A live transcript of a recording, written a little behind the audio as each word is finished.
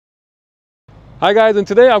Hi guys, and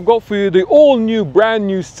today I've got for you the all-new, brand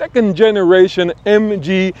new, second generation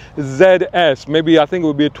MG ZS. Maybe I think it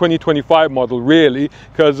would be a 2025 model really,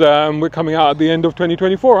 because we're coming out at the end of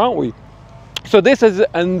 2024, aren't we? So this is a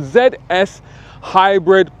ZS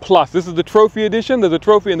Hybrid Plus. This is the Trophy edition. There's a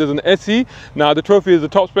Trophy and there's an SE. Now the Trophy is the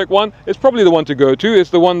top spec one. It's probably the one to go to. It's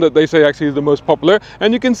the one that they say actually is the most popular,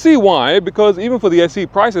 and you can see why, because even for the SE,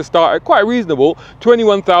 prices start at quite reasonable,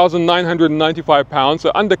 £21,995,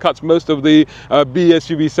 so undercuts most of the B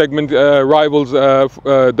SUV segment rivals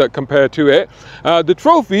that compare to it. The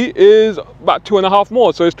Trophy is about 2.5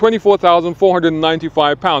 more, so it's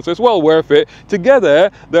 £24,495, so it's well worth it. Together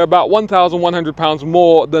they're about £1,100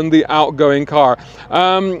 more than the outgoing car.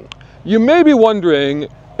 You may be wondering,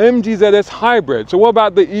 MG ZS Hybrid, so what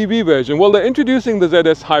about the EV version? Well, they're introducing the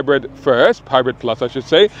ZS Hybrid first, Hybrid Plus I should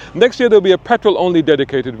say. Next year there'll be a petrol-only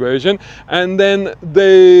dedicated version, and then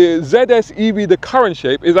the ZS EV, the current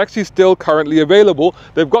shape, is actually still currently available.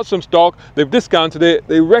 They've got some stock, they've discounted it,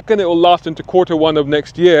 they reckon it will last into Q1 of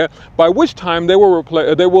next year, by which time they will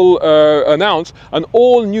announce an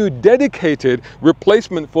all-new dedicated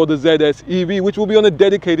replacement for the ZS EV, which will be on a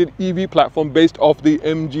dedicated EV platform based off the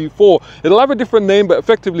MG4. It'll have a different name, but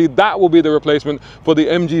effectively that will be the replacement for the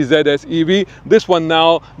MG ZS EV. This one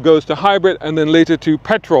now goes to hybrid and then later to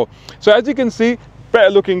petrol. So as you can see, better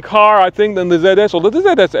looking car I think than the ZS, although the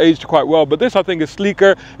ZS aged quite well, but this I think is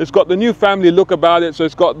sleeker. It's got the new family look about it, so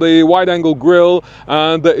it's got the wide angle grille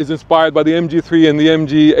that is inspired by the MG3 and the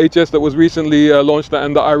MG HS that was recently launched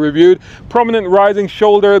and that I reviewed. Prominent rising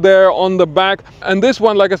shoulder there on the back, and this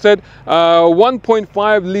one, like I said,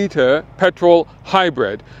 1.5 litre petrol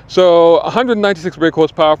hybrid, so 196 brake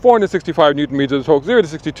horsepower, 465 newton meters of torque, 0 to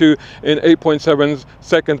 62 in 8.7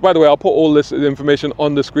 seconds. By the way, I'll put all this information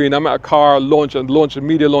on the screen. I'm at a car launch and a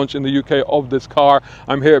media launch in the UK of this car.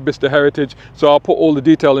 I'm here at Bicester Heritage, so I'll put all the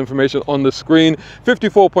detailed information on the screen.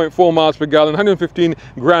 54.4 miles per gallon, 115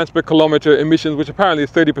 grams per kilometer emissions, which apparently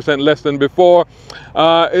is 30% less than before.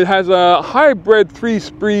 It has a hybrid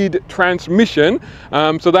 3-speed transmission,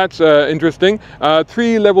 so that's interesting.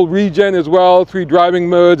 3-level regen as well, 3 driving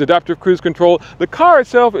modes, adaptive cruise control. The car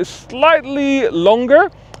itself is slightly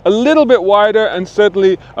longer, a little bit wider, and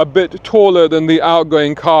certainly a bit taller than the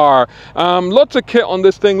outgoing car. Lots of kit on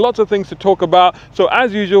this thing, lots of things to talk about. So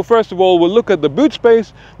as usual, first of all, we'll look at the boot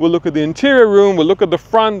space, we'll look at the interior room, we'll look at the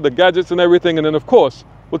front, the gadgets and everything, and then of course,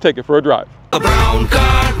 we'll take it for a drive. A brown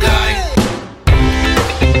car guy.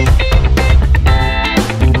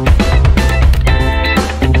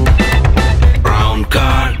 Brown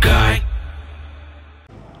car guy.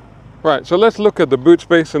 Right, so let's look at the boot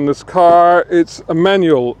space in this car. It's a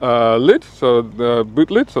manual lid, so the boot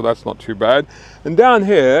lid, so that's not too bad. And down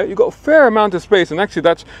here, you've got a fair amount of space, and actually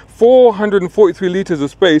that's 443 litres of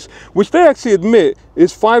space, which they actually admit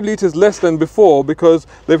is 5 litres less than before because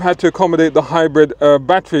they've had to accommodate the hybrid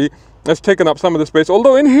battery that's taken up some of the space.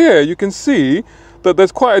 Although in here, you can see that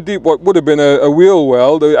there's quite a deep, what would have been a wheel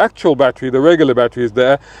well. The actual battery, the regular battery is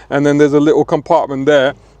there, and then there's a little compartment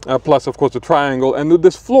there. Plus of course the triangle, and with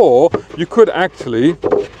this floor you could actually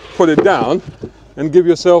put it down and give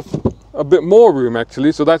yourself a bit more room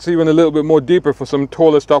actually, so that's even a little bit more deeper for some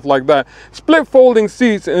taller stuff like that. Split folding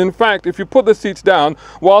seats, and in fact if you put the seats down,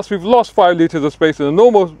 whilst we've lost 5 litres of space in the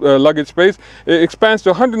normal luggage space, it expands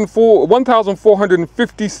to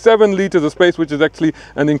 1,457 litres of space, which is actually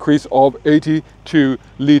an increase of 82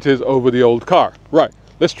 litres over the old car. Right,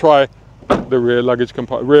 let's try the rear luggage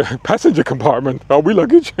rear passenger compartment. Are we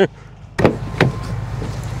luggage?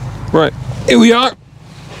 Right, here we are.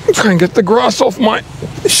 Try and get the grass off my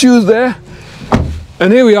shoes there.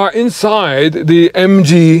 And here we are inside the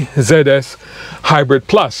MG ZS Hybrid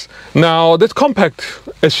Plus. Now, this compact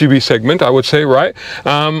SUV segment, I would say, right?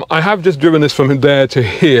 I have just driven this from there to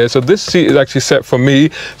here. So this seat is actually set for me,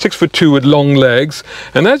 6'2" with long legs.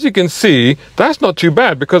 And as you can see, that's not too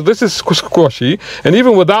bad because this is squashy. And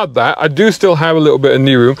even without that, I do still have a little bit of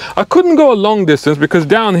knee room. I couldn't go a long distance because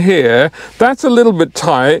down here, that's a little bit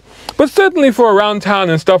tight. But certainly for around town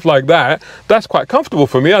and stuff like that, that's quite comfortable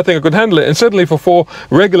for me. I think I could handle it. And certainly for 4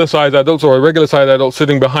 regular sized adults, or a regular sized adult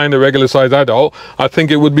sitting behind a regular sized adult, I think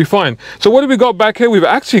it would be fine. So what have we got back here? We've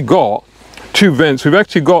actually got 2 vents. We've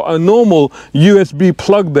actually got a normal USB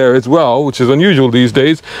plug there as well, which is unusual these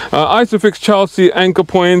days. Isofix child seat anchor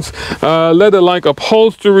points, leather-like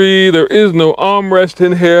upholstery. There is no armrest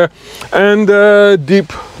in here, and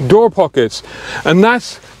deep door pockets. And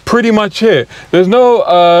that's pretty much it. There's no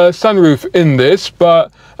sunroof in this,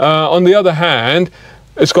 but on the other hand,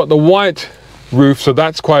 it's got the white roof, so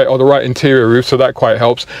that's quite, or the right interior roof, so that quite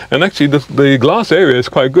helps. And actually the glass area is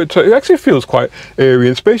quite good, so it actually feels quite airy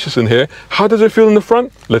and spacious in here. How does it feel in the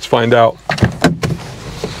front? Let's find out.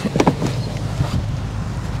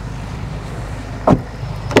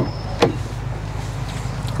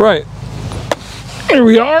 Right, here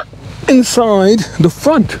we are inside the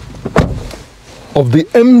front of the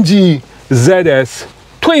MG ZS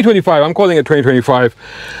 2025. I'm calling it 2025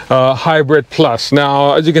 Hybrid Plus.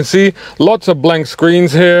 Now, as you can see, lots of blank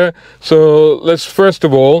screens here. So let's first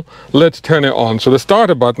of all, let's turn it on. So the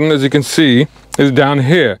starter button, as you can see, is down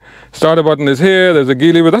here. Starter button is here. There's a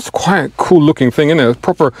key lever. That's quite a cool looking thing, isn't it? It's a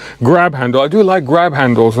proper grab handle. I do like grab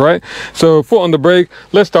handles, right? So foot on the brake.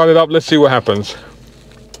 Let's start it up. Let's see what happens.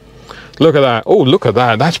 Look at that. Oh, look at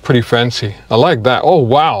that. That's pretty fancy. I like that. Oh,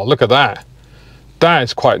 wow. Look at that. That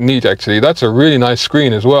is quite neat, actually. That's a really nice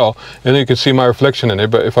screen as well. And you can see my reflection in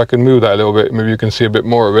it, but if I can move that a little bit, maybe you can see a bit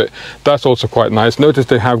more of it. That's also quite nice. Notice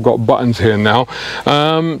they have got buttons here now.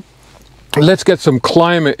 Let's get some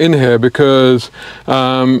climate in here because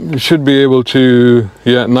you should be able to,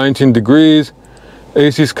 yeah, 19 degrees.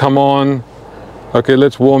 AC's come on. Okay,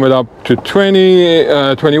 let's warm it up to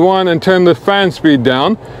 21 and turn the fan speed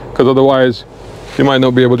down because otherwise you might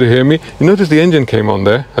not be able to hear me. You notice the engine came on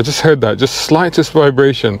there. I just heard that, just slightest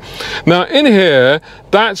vibration. Now in here,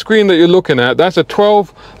 that screen that you're looking at, that's a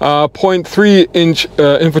 12.3 inch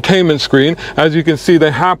infotainment screen. As you can see,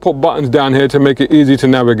 they have put buttons down here to make it easy to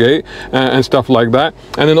navigate and stuff like that.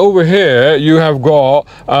 And then over here, you have got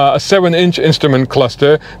a 7-inch instrument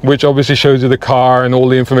cluster, which obviously shows you the car and all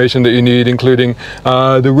the information that you need, including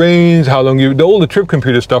the range, how long all the trip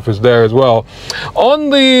computer stuff is there as well. On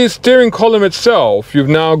the steering column itself, you've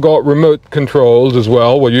now got remote controls as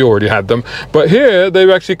well. Well, you already had them, but here they've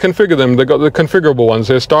actually configured them. They got the configurable ones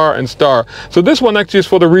here, star and star. So this one actually is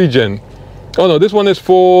for the region. Oh no, this one is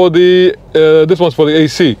for the this one's for the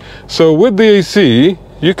AC. So with the AC,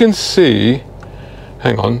 you can see,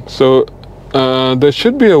 hang on, so there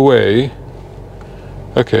should be a way.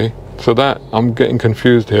 Okay, so that I'm getting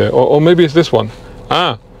confused here, or maybe it's this one.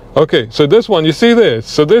 Okay, so this one, you see this,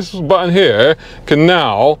 so this button here can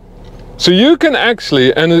now, so you can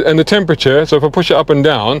actually, and the temperature, so if I push it up and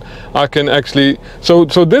down, I can actually, so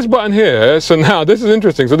this button here, so now this is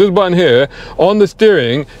interesting, so this button here, on the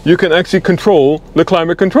steering, you can actually control the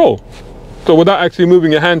climate control. So without actually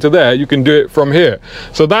moving your hand to there, you can do it from here.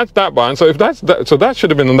 So that's that button, so if that's that, so that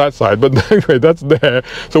should have been on that side, but anyway, that's there.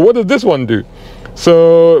 So what does this one do?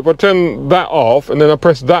 So if I turn that off and then I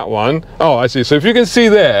press that one, oh, I see. So if you can see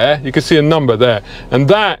there, you can see a number there, and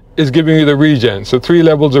that is giving you the regen. So 3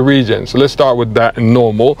 levels of regen. So let's start with that in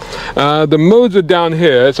normal. The modes are down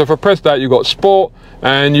here. So if I press that, you got sport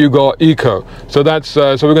and you got eco. So that's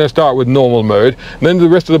so we're going to start with normal mode. And then the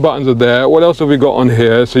rest of the buttons are there. What else have we got on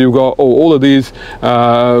here? So you've got all of these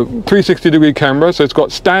 360-degree camera. So it's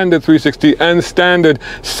got standard 360 and standard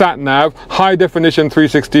sat nav, high definition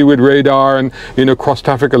 360 with radar and, you know, cross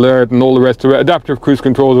traffic alert and all the rest of it. Adaptive cruise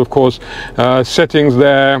controls, of course. Settings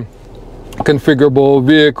there. Configurable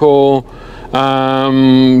vehicle,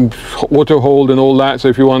 auto hold and all that. So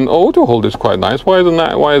if you want, auto hold is quite nice. Why isn't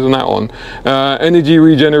that on? Energy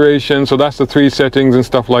regeneration, so that's the 3 settings and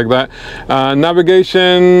stuff like that.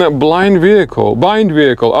 Navigation, bind vehicle.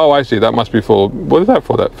 Oh, I see, that must be for, what is that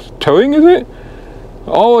for? That towing, is it?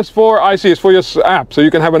 Oh, it's for, I see, it's for your app, so you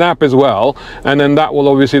can have an app as well, and then that will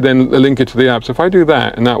obviously then link it to the app. So if I do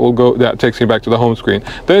that, and that will go, that takes me back to the home screen.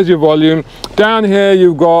 There's your volume. Down here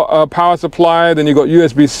you've got a power supply, then you've got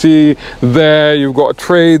USB-C there, you've got a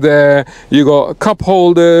tray there, you've got cup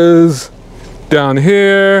holders down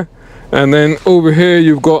here, and then over here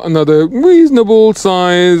you've got another reasonable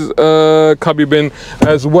size cubby bin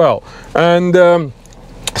as well. And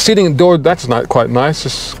seating door, that's not quite nice,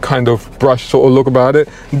 just kind of brushed sort of look about it.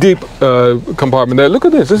 Deep compartment there. Look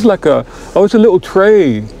at this, this is like a, oh, it's a little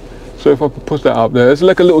tray. So if I push that up there, it's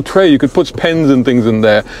like a little tray. You could put pens and things in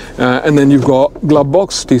there. And then you've got glove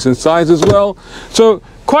box, decent size as well. So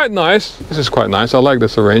quite nice. This is quite nice. I like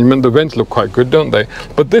this arrangement. The vents look quite good, don't they?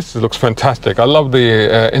 But this looks fantastic. I love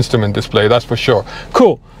the instrument display, that's for sure.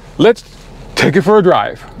 Cool. Let's take it for a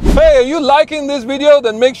drive. Hey, are you liking this video?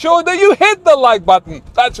 Then make sure that you hit the like button.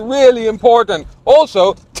 That's really important.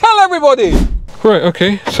 Also, tell everybody. Right,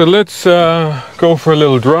 okay, so let's go for a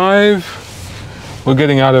little drive. We're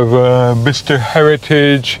getting out of Bicester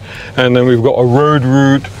Heritage, and then we've got a road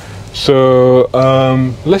route. So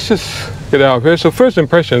let's just get out of here. So first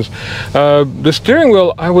impressions, the steering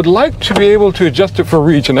wheel, I would like to be able to adjust it for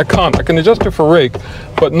reach, and I can't. I can adjust it for rake,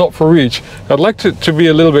 but not for reach. I'd like it to be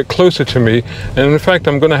a little bit closer to me, and in fact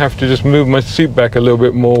I'm going to have to just move my seat back a little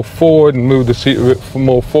bit more forward and move the seat a bit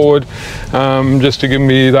more forward, just to give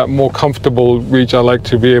me that more comfortable reach. I like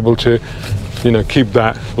to be able to, you know, keep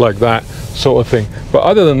that like that sort of thing. But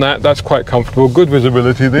other than that, that's quite comfortable. Good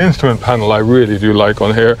visibility. The instrument panel I really do like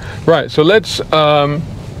on here. Right, so let's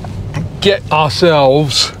get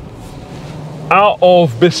ourselves out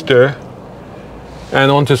of Bicester and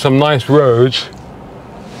onto some nice roads,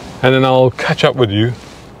 and then I'll catch up with you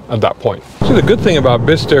at that point. So the good thing about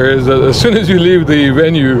Bicester is that as soon as you leave the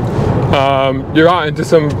venue, you're out into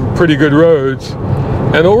some pretty good roads.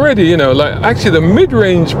 And already, you know, like actually the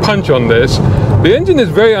mid-range punch on this, the engine is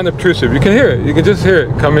very unobtrusive. You can hear it. You can just hear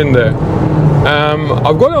it come in there.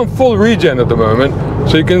 I've got it on full regen at the moment,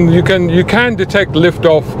 so you can detect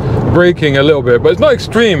lift-off braking a little bit, but it's not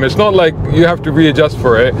extreme. It's not like you have to readjust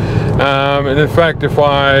for it. And in fact, if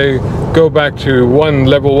I go back to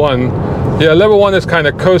level 1, yeah, level 1 is kind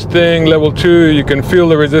of coasting. Level 2, you can feel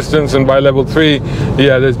the resistance, and by level 3,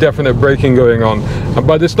 yeah, there's definite braking going on.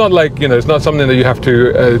 But it's not like, you know, it's not something that you have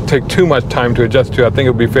to take too much time to adjust to. I think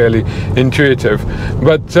it'll be fairly intuitive.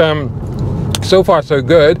 But so far so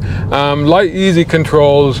good. Light, easy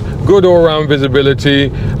controls, good all-round visibility.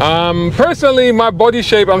 Personally, my body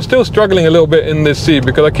shape, I'm still struggling a little bit in this seat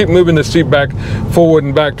because I keep moving the seat back, forward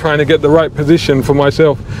and back, trying to get the right position for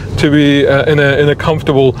myself to be in a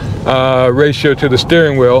comfortable ratio to the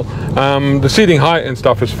steering wheel. The seating height and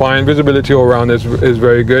stuff is fine. Visibility all around is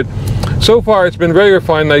very good. So far it's been very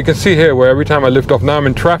refined. Now you can see here where every time I lift off, now I'm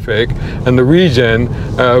in traffic, and the regen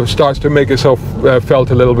starts to make itself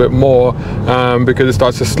felt a little bit more because it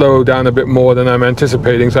starts to slow down a bit more than I'm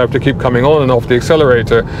anticipating, so I have to keep coming on and off the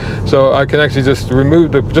accelerator. So I can actually just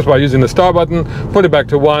remove just by using the start button, put it back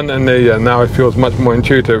to 1, and there, yeah, now it feels much more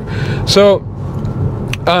intuitive. So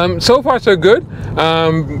so far so good.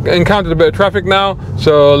 Encountered a bit of traffic now,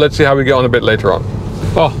 so let's see how we get on a bit later on.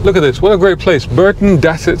 Oh, look at this, what a great place, Burton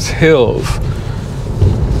Dassett's Hills.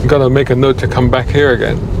 Gotta make a note to come back here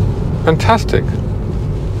again. Fantastic.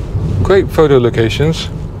 Great photo locations,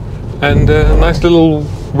 and nice little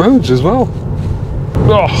roads as well.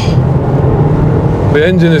 Oh, the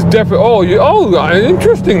engine is definitely,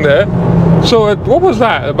 interesting there. So at, what was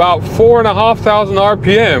that, about 4,500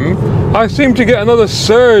 RPM, I seem to get another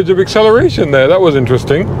surge of acceleration there. That was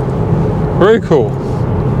interesting. Very cool.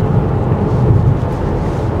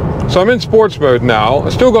 So I'm in sports mode now. I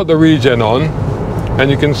still got the regen on, and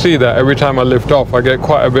you can see that every time I lift off I get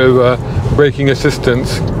quite a bit of braking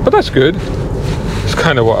assistance, but that's good. It's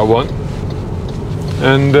kind of what I want.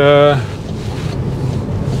 And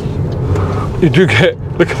you do get,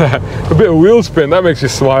 look at that, a bit of wheel spin, that makes you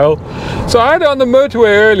smile. So I had it on the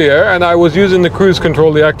motorway earlier, and I was using the cruise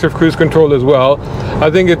control, the active cruise control as well. I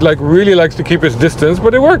think it really likes to keep its distance,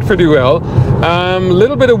 but it worked pretty well. A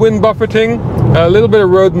little bit of wind buffeting, a little bit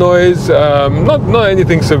of road noise, not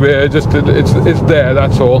anything severe, just it's there,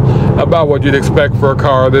 that's all. About what you'd expect for a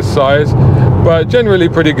car this size, but generally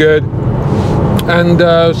pretty good.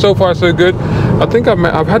 And so far so good. I think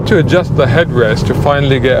I've had to adjust the headrest to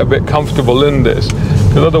finally get a bit comfortable in this,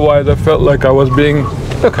 because otherwise I felt like I was being,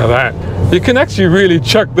 look at that, you can actually really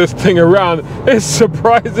chuck this thing around. It's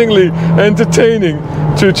surprisingly entertaining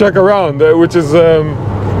to chuck around, which is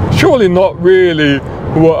surely not really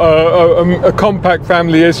what a compact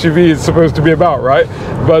family SUV is supposed to be about, right?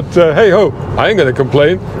 But hey ho, I ain't gonna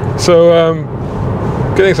complain. So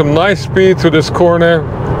getting some nice speed through this corner,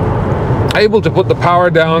 able to put the power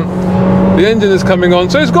down, the engine is coming on.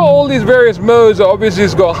 So it's got all these various modes. Obviously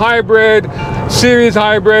it's got hybrid, series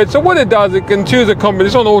hybrid. So what it does, it can choose a combination.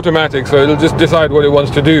 It's on automatic, so it'll just decide what it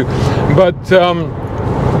wants to do. But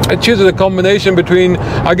it chooses a combination between,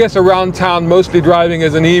 I guess, around town, mostly driving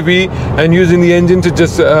as an EV and using the engine to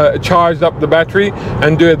just charge up the battery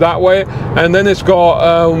and do it that way. And then it's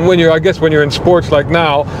got, when you're in sports like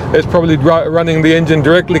now, it's probably running the engine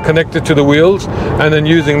directly connected to the wheels and then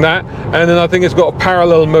using that. And then I think it's got a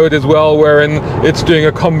parallel mode as well, wherein it's doing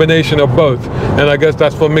a combination of both. And I guess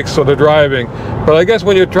that's for mixed sort of driving. But I guess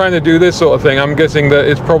when you're trying to do this sort of thing, I'm guessing that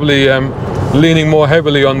it's probably leaning more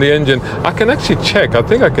heavily on the engine. I can actually check. I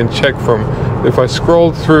think I can check from, if I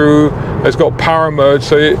scroll through, it's got power mode.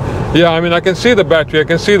 So yeah, I mean, I can see the battery, I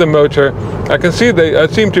can see the motor, I can see they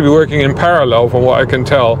seem to be working in parallel from what I can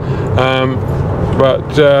tell.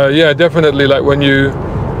 But yeah, definitely, like when you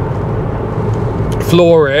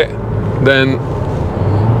floor it, then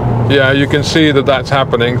yeah, you can see that that's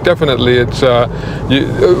happening. Definitely, it's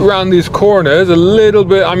around these corners a little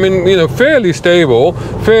bit, I mean, you know, fairly stable,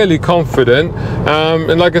 fairly confident,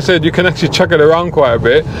 and like I said, you can actually chuck it around quite a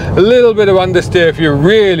bit. A little bit of understeer if you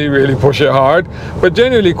really push it hard, but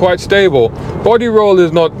generally quite stable. Body roll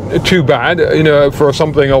is not too bad, you know, for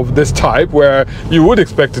something of this type where you would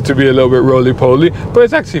expect it to be a little bit roly-poly, but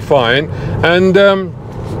it's actually fine. And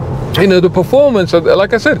you know, the performance,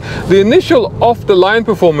 like I said, the initial off-the-line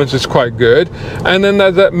performance is quite good, and then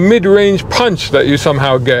there's that mid-range punch that you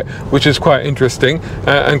somehow get, which is quite interesting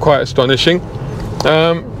and quite astonishing.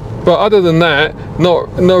 But other than that, no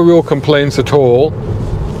real complaints at all.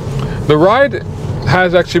 The ride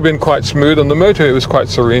has actually been quite smooth. On the motor it was quite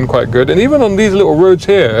serene, quite good, and even on these little roads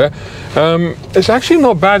here, it's actually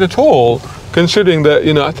not bad at all, considering that,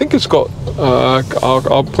 you know, I think it's got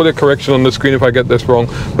I'll put a correction on the screen if I get this wrong,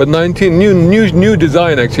 but 19 new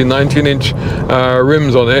design, actually 19-inch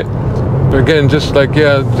rims on it. Again, just like,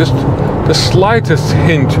 yeah, just the slightest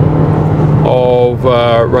hint of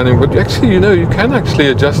running, but actually, you know, you can actually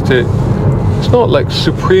adjust it. It's not like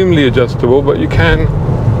supremely adjustable, but you can.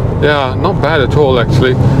 Yeah, not bad at all,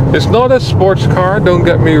 actually. It's not a sports car, don't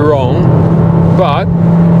get me wrong, but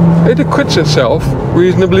it acquits itself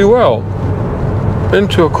reasonably well.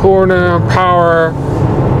 Into a corner, power,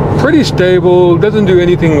 pretty stable, doesn't do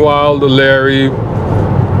anything wild or leery,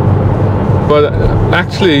 but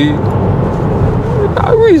actually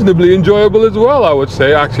reasonably enjoyable as well, I would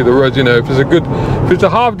say. Actually, the roads, you know, if it's a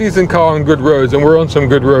half decent car on good roads, and we're on some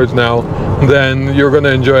good roads now, then you're going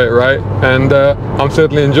to enjoy it, right? And I'm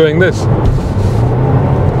certainly enjoying this.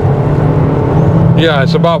 Yeah,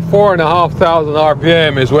 it's about 4,500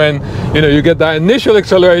 RPM is when, you know, you get that initial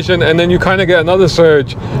acceleration, and then you kind of get another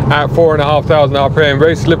surge at 4,500 RPM.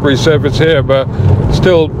 Very slippery surface here, but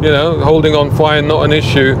still, you know, holding on fine, not an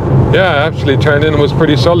issue. Yeah, actually turn-in was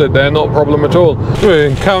pretty solid there, not a problem at all. We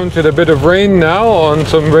encountered a bit of rain now on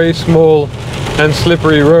some very small and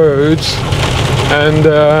slippery roads, and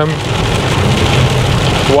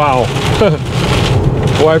wow,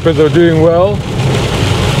 wipers are doing well.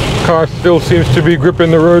 Car still seems to be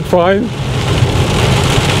gripping the road fine,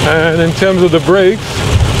 and in terms of the brakes,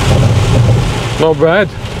 not bad.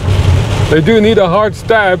 They do need a hard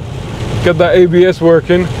stab, get that ABS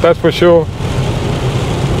working, that's for sure,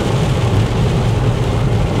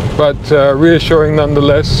 but reassuring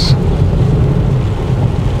nonetheless.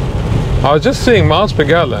 I was just seeing miles per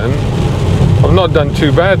gallon. I've not done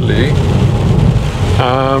too badly,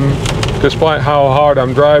 despite how hard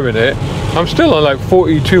I'm driving it. I'm still on like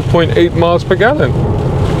 42.8 miles per gallon.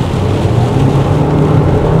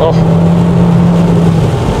 Oh.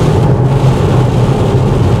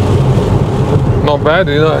 Not bad,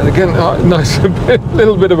 you know. And again, nice, a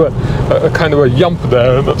little bit of a kind of a yump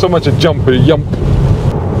there. Not so much a jump, but a yump.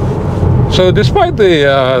 So despite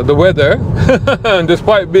the weather, and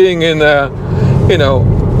despite being in you know,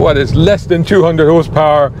 what is less than 200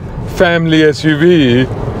 horsepower family SUV,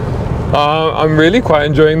 I'm really quite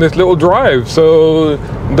enjoying this little drive. So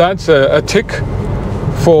that's a tick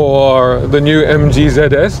for the new MG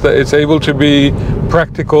ZS, that it's able to be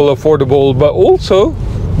practical, affordable, but also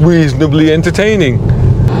reasonably entertaining.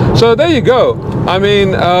 So there you go. I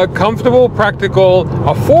mean, comfortable, practical,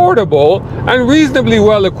 affordable, and reasonably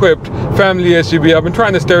well equipped family SUV. I've been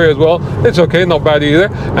trying the stereo as well. It's okay, not bad either.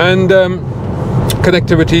 And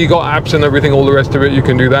connectivity, you got apps and everything, all the rest of it, you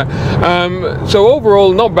can do that. So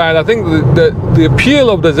overall, not bad. I think the appeal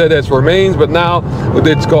of the ZS remains, but now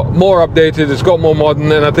it's got more updated, it's got more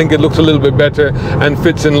modern, and I think it looks a little bit better and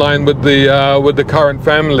fits in line with the current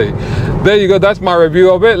family. There you go, that's my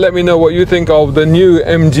review of it. Let me know what you think of the new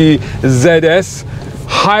MG ZS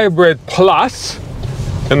Hybrid Plus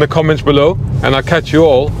in the comments below, and I'll catch you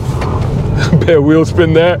all, bare wheel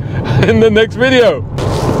spin there, in the next video.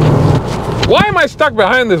 Why am I stuck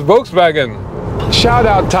behind this Volkswagen? Shout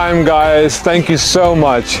out time, guys. Thank you so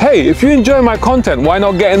much. Hey, if you enjoy my content, why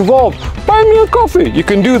not get involved? Buy me a coffee. You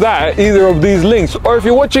can do that at either of these links. Or if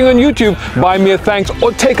you're watching on YouTube, buy me a thanks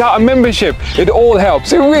or take out a membership. It all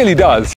helps. It really does.